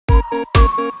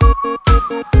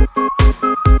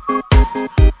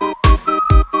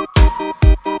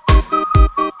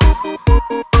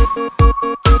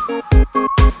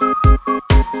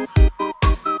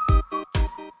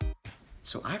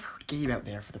So I've heard Gabe out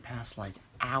there for the past like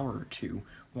hour or two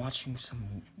watching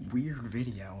some weird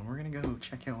video, and we're gonna go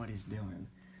check out what he's doing.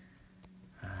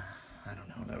 I don't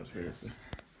know. That was weird.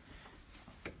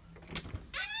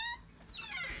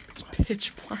 It's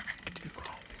pitch black, dude.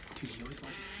 Dude, he always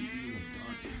watches TV in the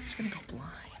dark. He's gonna go blind.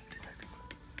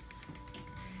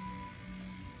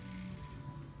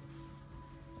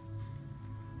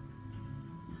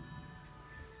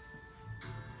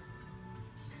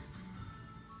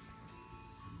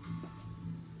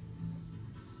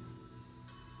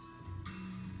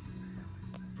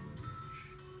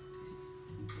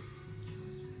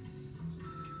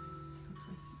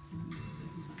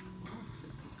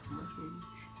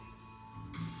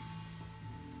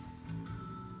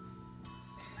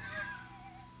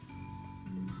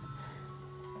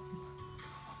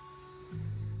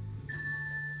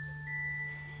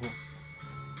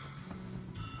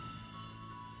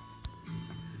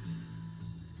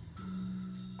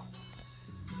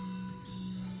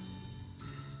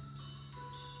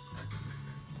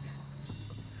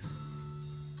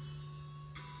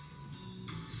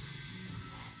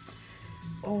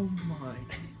 Oh my,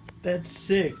 that's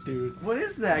sick, dude. What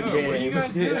is that, Oh, Gabe? what are you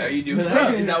guys doing? Are you doing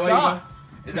that?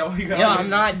 Is that what you got? Yo, I'm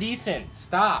not decent.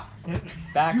 Stop.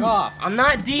 Back off. I'm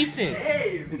not decent.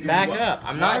 Gabe! Back up.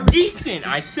 I'm not decent.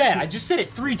 I just said it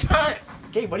 3 times.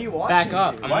 Gabe, what are you watching? Back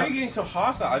up. Dude? Why are you getting so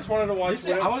hostile? I just wanted to watch.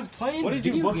 I was playing. What did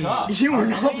you video look games. up? You were I was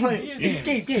not video playing.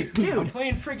 games. Gabe, I'm dude.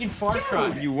 playing freaking Far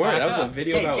Cry. You weren't. Back That was a up.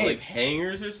 video Gabe, about Gabe. like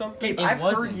hangers or something. Gabe, It I've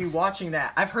heard wasn't. you watching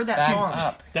that. I've heard that Back song.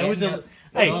 up. That was a.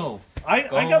 Hey, I Go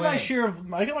got my away. share of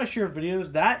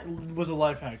videos. That was a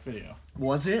life hack video.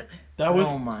 Was it? That was.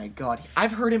 Oh my god.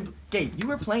 I've heard him. Gabe, you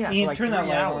were playing that Ian, for like 3 turn that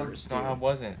light on. hours. No, I Dude.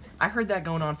 wasn't. I heard that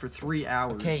going on for 3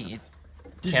 hours. Okay, it's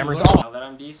Did cameras you look- off. Now that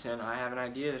I'm decent, I have an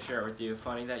idea to share with you.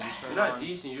 Funny that you turned You're not on.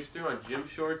 decent. You're just throwing on gym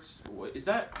shorts. What is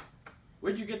that?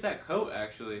 Where'd you get that coat?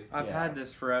 Actually, I've Yeah. had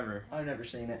this forever. I've never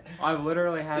seen it. I've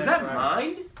literally had is it that forever.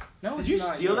 mine? No, Did it's you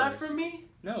not steal that yours. from me?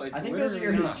 No, it's I think those are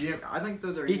literally his not. gym. I think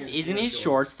those are. This Ian's isn't gym his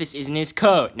shorts. This isn't his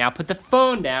coat. Now put the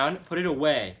phone down. Put it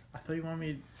away. I thought you wanted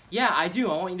me. Yeah, I do.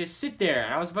 I want you to sit there.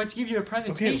 And I was about to give you a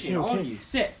presentation. okay, All okay. of you,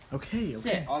 sit. Okay.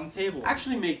 Sit on the table.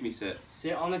 Actually, make me sit.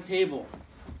 Sit on the table.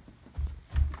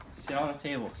 Sit on the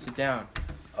table. Sit down.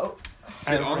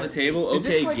 Sit on the table. Is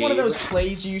Okay, this like Gabe. one of those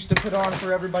plays you used to put on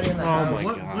for everybody in the Oh house?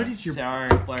 my god. What is your? Sorry,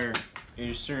 player. Your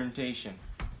dissertation.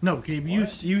 No, Gabe. You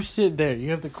sit there.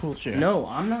 You have the cool chair. No,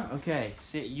 I'm not. Okay,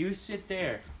 sit. You sit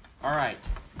there. All right.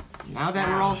 Now that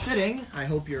we're all sitting, I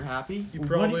hope you're happy. You What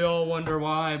probably do all wonder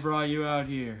why I brought you out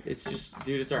here. It's just,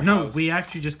 dude. It's our No, house. we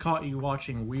actually just caught you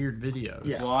watching weird videos.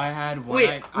 Yeah. Well, I had one.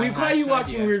 Wait, I we had caught you an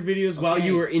watching idea. weird videos while Okay.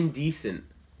 you were indecent.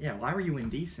 Yeah, why were you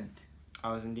indecent?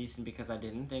 I was indecent because I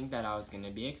didn't think that I was going to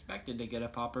be expected to get a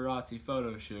paparazzi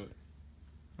photo shoot.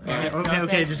 Alright, It's okay, no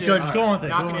okay, thanks just to- go on with it. I'm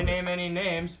not go going on to with it. name any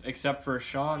names except for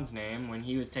Sean's name when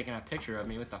he was taking a picture of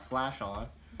me with the flash on.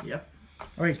 Yep.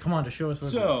 Alright, come on, to show us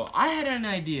what. So, I had an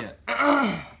idea.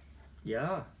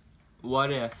 Yeah.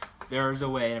 What if there was a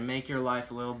way to make your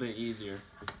life a little bit easier?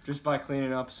 Just by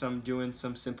cleaning up doing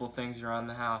some simple things around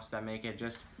the house that make it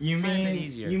just You a tiny mean bit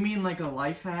easier. you mean like a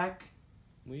life hack?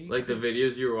 Like the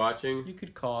videos you were watching. You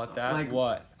could call it that. Like-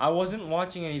 What? I wasn't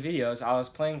watching any videos. I was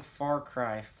playing Far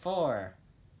Cry 4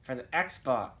 for the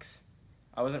Xbox.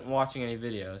 I wasn't watching any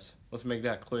videos. Let's make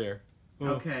that clear.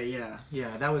 Okay,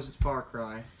 yeah, that was Far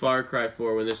Cry. Far Cry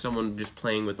 4 when there's someone just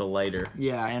playing with a lighter.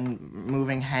 Yeah, and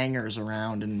moving hangers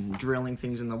around and drilling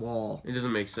things in the wall. It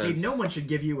doesn't make sense. Dude, no one should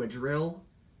give you a drill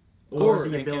Or or the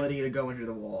thinking- ability to go into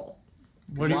the wall.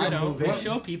 What are Why you don't we what?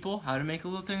 show people how to make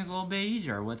little things a little bit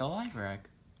easier with a life hack?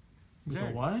 With a Sure.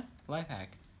 what? Life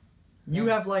hack. You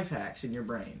have life hacks in your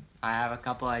brain. I have a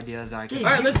couple ideas I Gabe, can.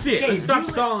 All right, let's see it. Gabe, Let's stop you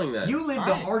li- stalling that. You live the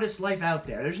Alright. hardest life out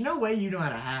there. There's no way you know how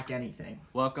to hack anything.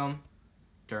 Welcome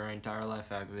to our entire life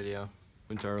hack video.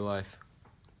 Entire life.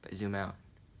 But zoom out.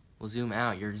 We'll zoom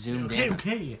out. You're zoomed Okay, in.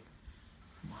 okay.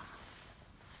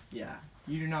 Yeah.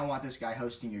 You do not want this guy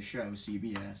hosting your show,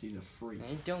 CBS. He's a freak.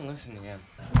 Hey, don't listen to him.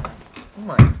 Oh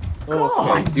my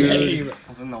god, dude. dude. I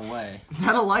was in the way. Is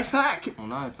that a life hack? Well,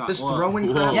 no, it's not. Just Well, throwing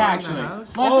whoa. crap Yeah, around actually. the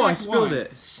house? Life Oh, I hack spilled one.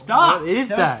 it. Stop. What is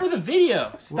that? that? was for the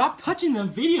video. Stop touching the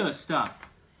video stuff.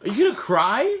 Are you gonna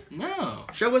cry? No.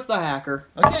 Show us the hacker.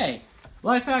 Okay.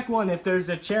 Life hack 1, if there's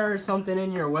a chair or something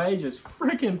in your way, just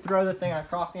freaking throw the thing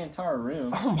across the entire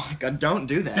room. Oh my god, don't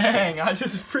do that. Dang, I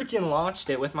just freaking launched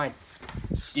it with my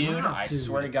Dude, I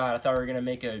swear to God, I thought we were gonna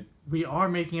make a We are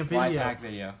making a life video. hack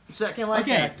video. Second life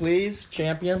Okay. hack, please.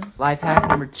 Champion. Life hack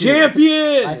number 2.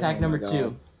 Champion! Life hack number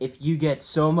 2. If you get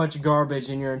so much garbage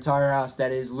in your entire house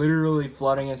that is literally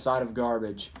flooding inside of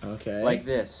garbage, Okay. like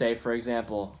this, say for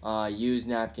example, used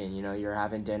napkin, you know, you're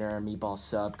having dinner, a meatball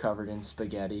sub covered in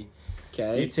spaghetti. You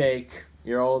Okay. take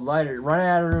your old lighter, run it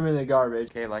out of the room in the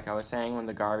garbage. Okay, like I was saying, when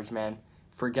the garbage man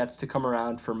forgets to come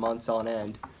around for months on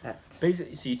end.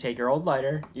 Basically, so you take your old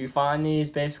lighter, you find these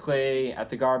basically at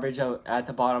the garbage, at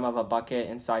the bottom of a bucket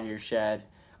inside your shed,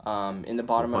 in the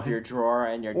bottom of your drawer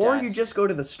and your Or desk. you just go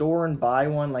to the store and buy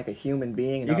one like a human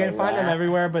being. You not can a find them rat.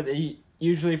 everywhere, but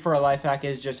usually for a life hack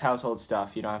is just household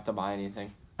stuff. You don't have to buy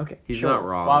anything. Okay. He's sure. not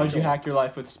wrong. Why would you hack your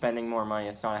life with spending more money?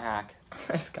 It's not a hack.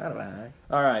 That's kind of a hack.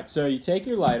 All right, so you take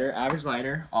your lighter, average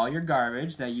lighter, all your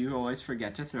garbage that you always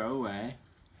forget to throw away,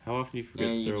 How often do you forget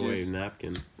And to you throw away a just-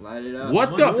 napkin? light it up.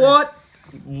 What the? What?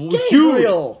 Dude!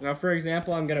 Gabriel! Now, for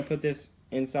example, I'm gonna put this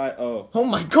inside. Oh, Oh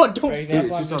my God! Don't For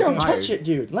example, it's just don't on fire. touch it,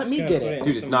 dude. Let Just me gonna get put it. it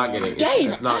Dude, it's not getting. Gabe!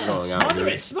 It's not going out. Smother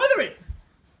dude. it! Smother it!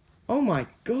 Oh my for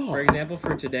God! example,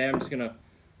 for today, I'm just gonna.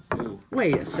 Ooh.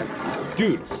 Wait a second.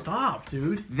 Dude, Stop,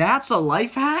 dude. That's a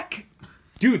life hack?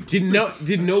 dude, did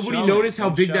nobody Show it. notice how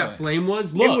Don't big show that it. flame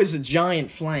was? Look, It was a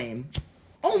giant flame.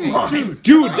 Oh my!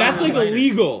 dude, that's like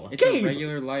illegal. It's Gabe! a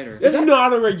regular lighter. That's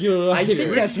not a regular I lighter.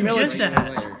 think that's Where'd you get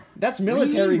military. that? That's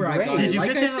military Where I got grade. it. Did you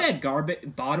Like get I that- said,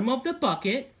 garbage, bottom of the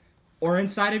bucket, or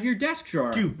inside of your desk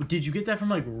drawer. Dude, did you get that from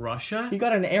like Russia? He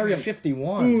got an Area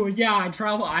 51. Ooh, yeah, I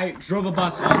drove a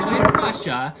bus all the way to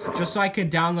Russia just so I could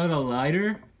download a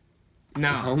lighter. No,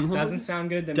 Download? doesn't sound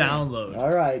good to me. Download. All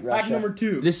right, Hack Russia. number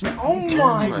 2. This. Oh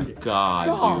my God,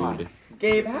 God. dude.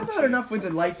 Gabe, how about enough with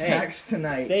the life Hey, hacks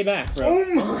tonight? Stay back, bro.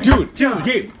 Oh my Dude, God.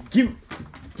 Gabe,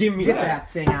 give me Get that.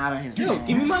 that thing out of his Yo, hand.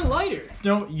 give me my lighter.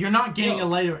 Don't. You're not getting Yo, a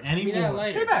lighter Give me that anymore.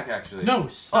 lighter. Stay back, actually. No,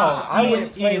 stop. I Ian,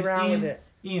 wouldn't play Ian, around Ian, with it.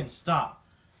 Ian, stop.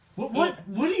 What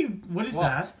do you? What is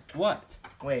that? What?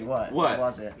 Wait, what? What?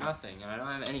 was it? Nothing. I don't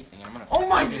have anything. I'm gonna. Oh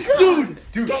my God!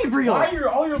 Dude, Gabriel! why are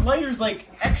all your lighters like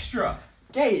extra?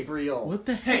 Gabriel! What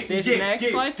the heck? Hey, This Gabe, next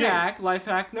Gabe, life Gabe,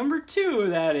 hack number 2,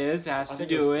 that is, has I to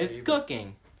think it was do with 3, but-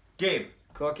 cooking. Gabe,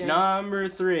 Cooking? Number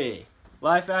 3,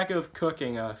 life hack of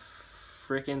cooking a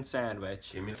freaking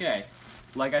sandwich. Give me- Okay,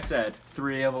 like I said,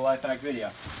 3 of a life hack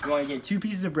video. You want to get 2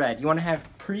 pieces of bread. You want to have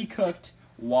pre-cooked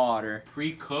water.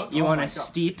 pre-cooked. You Oh want my to God.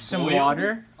 steep some Boiled?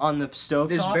 water on the stove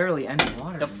There's top. barely any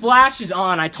water. The flash is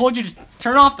on. I told you to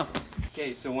turn off the.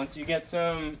 Okay, so once you get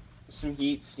some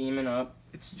heat steaming up,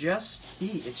 It's just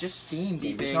heat. It's just steam.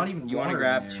 Gabe. It's steeping, not even you want to water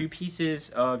in grab there. 2 pieces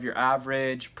of your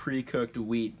average pre-cooked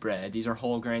wheat bread. These are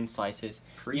whole grain slices.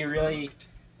 You really,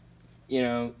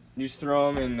 you just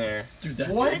throw them in there. Dude,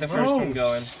 that's What? Get the first one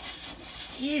going.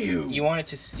 Ew. You want it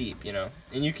to steep,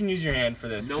 and you can use your hand for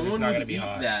this No because it's one not would gonna be eat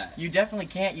hot. that. You definitely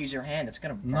can't use your hand. It's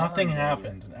gonna burn Nothing you.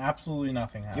 happened. Absolutely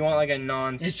nothing happened. You want like a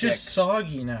non-stick. It's just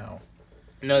soggy now.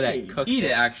 no that Hey, cooked Eat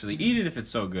it, actually. Eat it if it's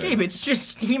so good. Gabe, it's just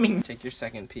steaming. Take your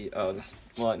second piece. Oh,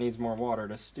 it needs more water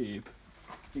to steep.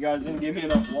 You guys didn't give me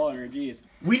enough water. Jeez.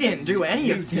 We didn't do any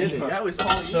of did it. it. That was all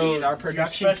So- Jeez, our your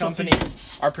production specialty- company.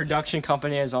 Our production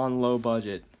company is on low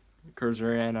budget because we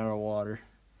ran out of water.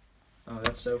 Oh,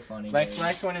 that's so funny. Next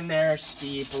Gabe. one in there,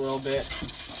 steep a little bit.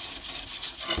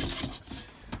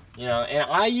 And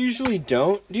I usually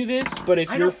don't do this, but if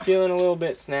I you're don't- feeling a little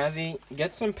bit snazzy,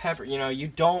 get some pepper. You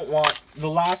don't want, the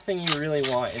last thing you really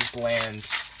want is bland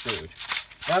food.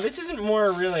 Now, this isn't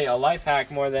more really a life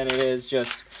hack more than it is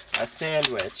just a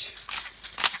sandwich.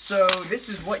 So this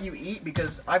is what you eat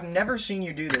because I've never seen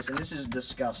you do this, and this is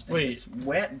disgusting. Wait. It's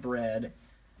wet bread.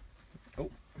 Oh,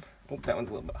 that one's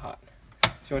a little bit hot. So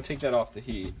you want to take that off the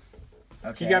heat.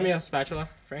 Okay. Can you grab me a spatula,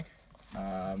 Frank?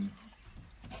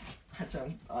 That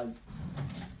sounds. I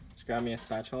Just grab me a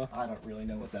spatula. don't really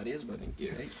know what that is, but Thank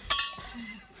you. okay.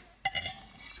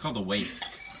 It's called a waste.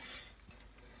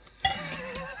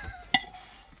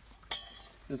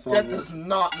 This That does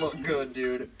not look good,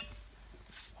 dude.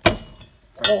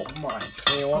 Oh my!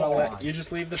 And you want to God. you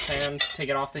just leave the pan, take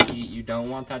it off the heat. You don't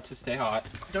want that to stay hot.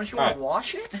 Don't you All want to right.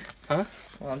 wash it? Huh?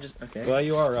 Well, I'm just okay. Well,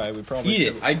 you are right. We probably Eat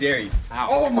it. I dare you.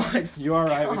 Oh my! You are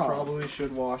right. We God. probably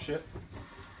should wash it.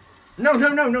 No!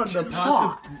 The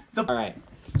pot. All right.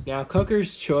 Now,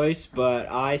 cooker's choice, but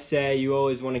I say you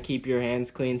always want to keep your hands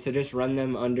clean, so just run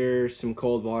them under some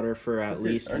cold water for at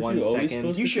least aren't 1 you always second.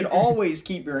 supposed You should always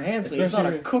keep your hands clean. It's not a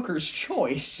Especially- cooker's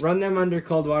choice. Run them under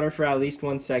cold water for at least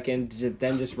 1 second,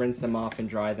 then just rinse them off and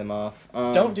dry them off.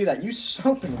 Don't do that. Use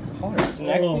soap and water. The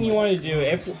next Oh thing you my want to do,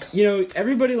 if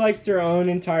everybody likes their own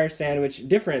entire sandwich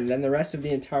different than the rest of the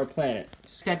entire planet.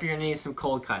 Except you're gonna need some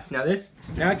cold cuts. Now this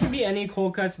Now it can be any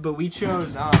cold cuts, but we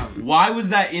chose Why was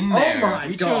that in there? my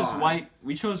we God. chose white.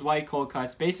 We chose white cold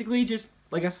cuts. Basically, just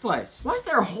like a slice. Why is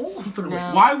there a hole through it?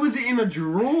 Now, Why was it in a You're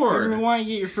drawer? gonna want to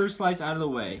get your first slice out of the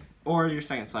way, or your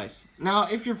second slice. Now,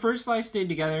 if your first slice stayed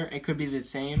together, it could be the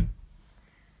same.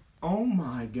 Oh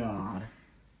my God.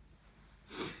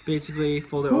 Basically,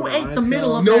 fold it Who over ate on the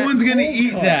middle itself. of No one's gonna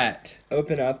eat that.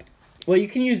 Open up. Well, you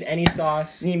can use any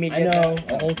sauce. Need me to I get know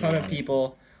that? a whole ton of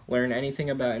people learn anything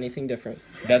about anything different.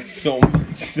 That's so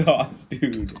much sauce,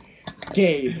 dude.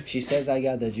 Gabe. She says, "I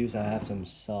got the juice. I have some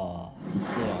sauce." You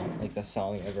know, like the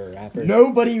song of a rapper.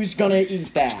 Nobody's gonna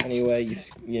eat that. Anyway,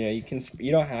 you can.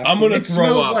 You don't have. I'm to. gonna It throw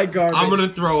smells up. like garbage. I'm gonna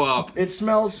throw up. It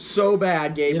smells so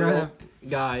bad, You Gabriel. don't have.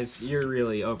 Guys, you're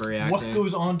really overreacting. What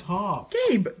goes on top?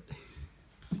 Gabe.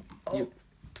 Oh.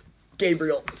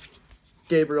 Gabriel.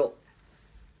 Gabriel.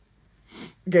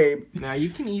 Gabe. Now you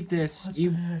can eat this.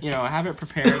 You know have it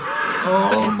prepared.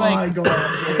 Oh It's my like- God.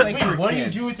 It's like Wait, for what do you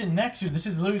kids. do with it next year? This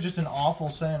is literally just an awful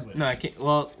sandwich. No, I can't.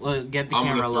 Well, get the I'm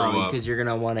gonna camera throw low up. because you're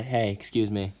gonna want to. Hey,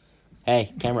 excuse me.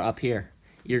 Hey, camera up here.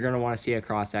 You're gonna want to see a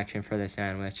cross section for this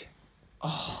sandwich.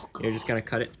 Oh, God. You're just gonna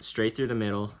cut it straight through the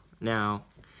middle. Now,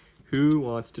 who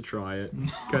wants to try it?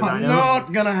 Because I know.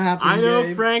 Not gonna happen, I know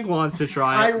Gabe. Frank wants to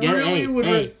try it. I really would-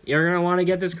 Hey, you're gonna want to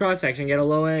get this cross section, get a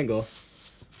low angle.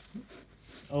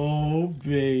 Oh,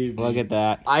 baby. Look at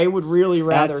that. I would really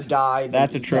rather That's- die than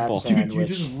that's a eat triple. that Dude, you're sandwich.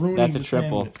 just ruining That's a the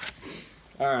triple. sandwich.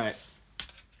 All right.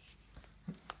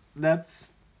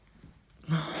 That's.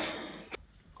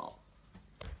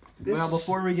 Well,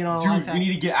 before we get on life Dude, hack, we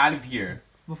need to get out of here.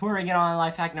 before we get on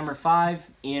life hack number 5,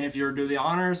 Ian, if you were to do the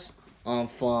honors, on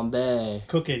flambe.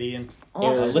 Cook it, Ian.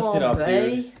 Oh, Yeah, lift it up,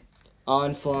 flambe? dude.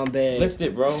 On flambe. Lift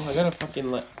it, bro. I gotta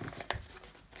fucking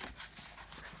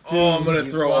Oh, I'm gonna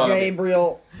throw up.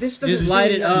 Gabriel, this doesn't Just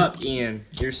light seem it up, Ian.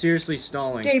 You're seriously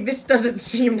stalling. Gabe, this doesn't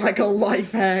seem like a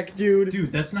life hack, dude.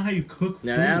 Dude, that's not how you cook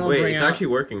Now food. that'll Wait, bring it's out, actually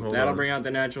working. Hold that'll on. bring out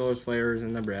the natural flavors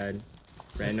in the bread.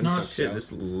 Random not- cook Shit, show.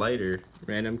 this lighter.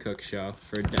 Random cook show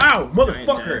for Ow, giant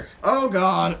motherfucker! dads. Oh,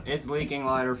 God. It's leaking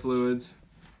lighter fluids.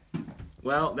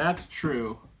 Well, that's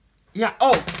true. Yeah,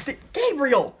 oh,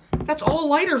 Gabriel, that's all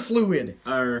lighter fluid.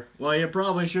 Well, you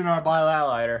probably should not buy that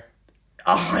lighter.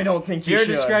 Oh, I don't think you Your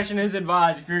should. discretion is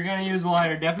advised. If you're gonna use a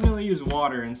lighter, definitely use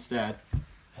water instead.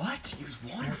 What? Use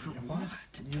water for what?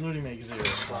 You literally make zero.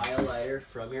 Buy a lighter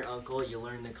from your uncle. You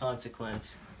learn the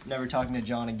consequence. Never talking to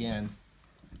John again.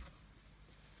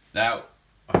 That.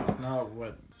 It's not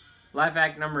what. Life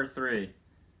hack number 3.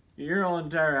 Your whole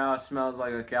entire house smells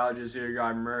like a cow just who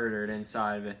got murdered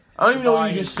inside of it. I don't even know what you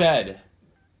Body- just said.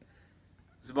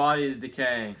 His body is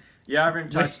decaying. You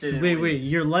haven't touched it in Wait, weeks.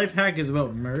 your life hack is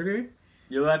about murder?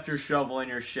 You left your shovel in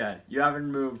your shed. You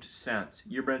haven't moved since.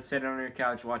 You've been sitting on your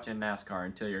couch watching NASCAR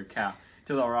until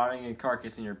the rotting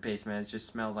carcass in your basement just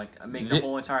smells like make the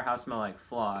whole entire house smell like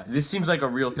flies. This seems like a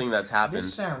real thing that's happened.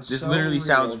 This sounds This so literally real,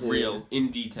 sounds dude. real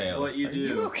in detail. What you Are do?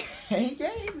 you okay,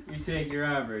 Gabe? You take your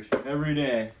average every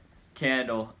day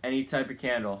candle, any type of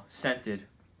candle, scented,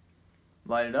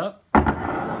 light it up. The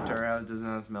entire house does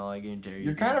not smell like it until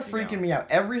You're kind of freaking me out.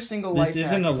 Every single life This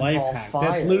isn't hack a life involve hack. fire.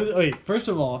 That's literally. Wait, first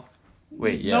of all,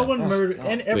 Wait, yeah. no one Oh, murder. God.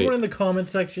 And everyone Wait. in the comment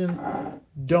section,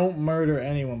 don't murder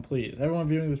anyone, please. Everyone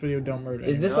viewing this video, don't murder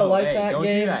Is anyone. this a life hack don't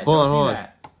game? do that. Hold on, Don't hold do on.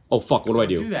 that. Oh fuck! What do I Don't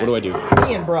do? do that. What do I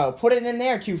do? Ian, bro, put it in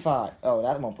there, 2-5. Oh,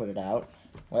 that won't put it out.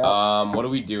 Well, What do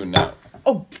we do now?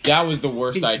 oh, That was the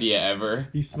worst idea ever.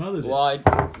 He smothered it. Well, I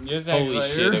just Holy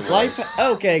shit! It life. worked.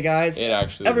 Okay, guys. It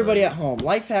actually. Everybody worked. at home,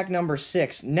 life hack number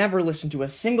 6: never listen to a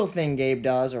single thing Gabe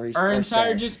does or he's Our or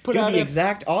entire say. just put Do out the a-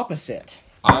 exact opposite.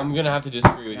 I'm gonna have to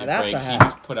disagree with Now you, that's Frank. a He hack.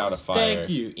 just put out a fire. Thank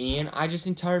you, Ian. I just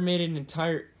made an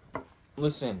entire.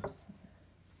 Listen,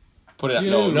 Put it out.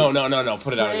 Dude, No.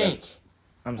 Put it out again. Frank,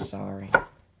 I'm sorry.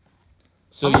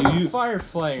 So I'm a you fire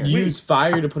flare. use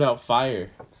fire to put out fire.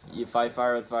 You fight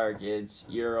fire with fire, kids.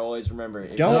 You're always remember.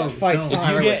 if Don't No, fight don't.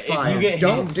 fire with fire.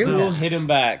 Don't do still that. hit him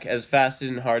back as fast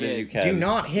and hard as you Yes, can. Do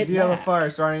not hit If you have a back. fire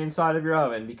starting inside of your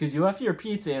oven because you left your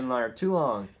pizza in there too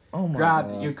long, Oh my grab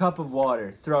God. your cup of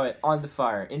water, throw it on the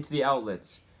fire into the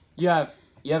outlets. You have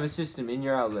a system in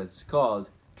your outlets called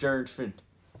Jertfint,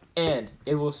 and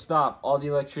it will stop all the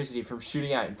electricity from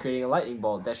shooting out and creating a lightning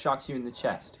bolt that shocks you in the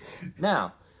chest.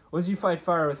 Now, once you fight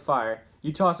fire with fire,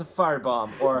 you toss a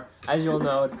firebomb, or as you'll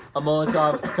know, a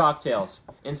Molotov cocktails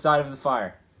inside of the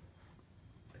fire.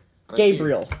 Let's see.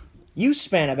 Gabriel, you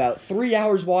spent about 3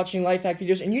 hours watching life hack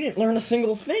videos and you didn't learn a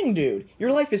single thing, dude.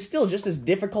 Your life is still just as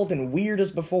difficult and weird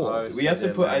as before. Oh, We have to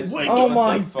put. Wait, oh what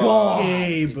my the fuck? God.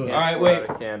 Gabe. You can't All right, put wait. out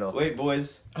a candle. Wait,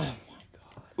 boys. Oh my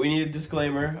God. We need a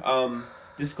disclaimer.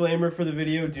 Disclaimer for the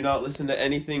video, do not listen to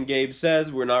anything Gabe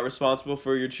says. We're not responsible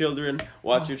for your children.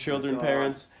 Watch your children,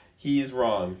 parents. He's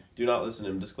wrong. Do not listen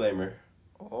to him. Disclaimer.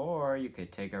 Or you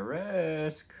could take a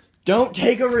risk. Don't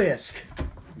take a risk.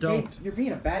 Don't. Gabe, you're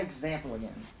being a bad example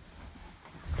again.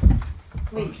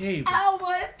 Please. Okay. Ow,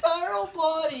 my entire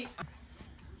body.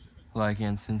 Like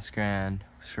instant scran.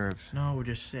 Sherps. No,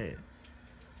 just say it.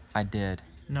 I did.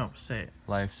 No, say it.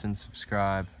 Likes and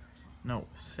subscribe. No,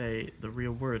 say the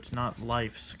real words, not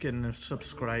life, skin, and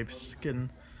subscribe,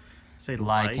 skin. Say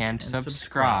Like and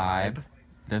subscribe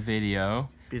the video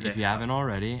Be if there. you haven't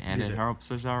already, and Be it there.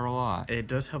 helps us out a lot. It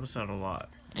does help us out a lot.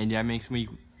 And that makes me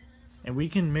And we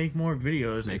can make more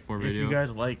videos Make more if you video.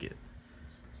 guys like it.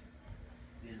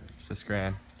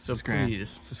 subscribe. So Subscribe.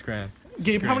 please. Subscribe.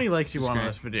 Gabe, how many likes you want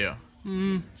on Subscribe. this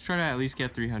video? Try to at least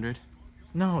get 300.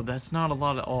 No, that's not a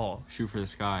lot at all. Shoot for the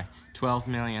sky. 12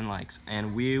 million likes,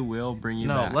 and we will bring you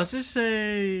No, back. let's just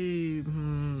say,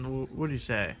 what do you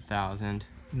say? 1,000.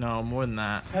 No, more than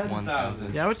that.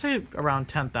 1,000. Yeah, I would say around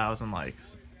 10,000 likes.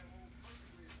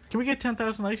 Can we get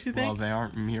 10,000 likes, you think? Well, they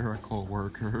aren't miracle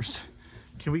workers.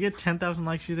 Can we get 10,000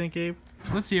 likes, you think, Gabe?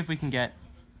 Let's see if we can get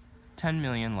 10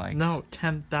 million likes. No,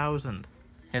 10,000.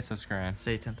 Hit subscribe.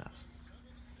 Say 10,000.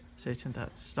 Say 10,000.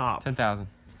 Stop. 10,000.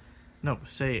 No,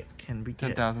 say it. Can we get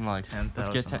 10,000 likes. 10,000 Let's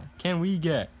get 10. likes? Can we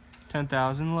get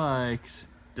 10,000 likes?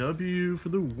 W for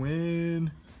the win.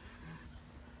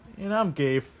 And I'm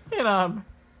Gabe. And I'm...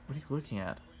 What are you looking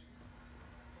at?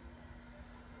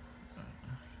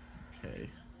 Okay.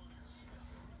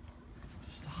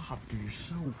 Stop, dude. You're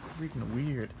so freaking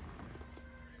weird.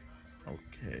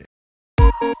 Okay.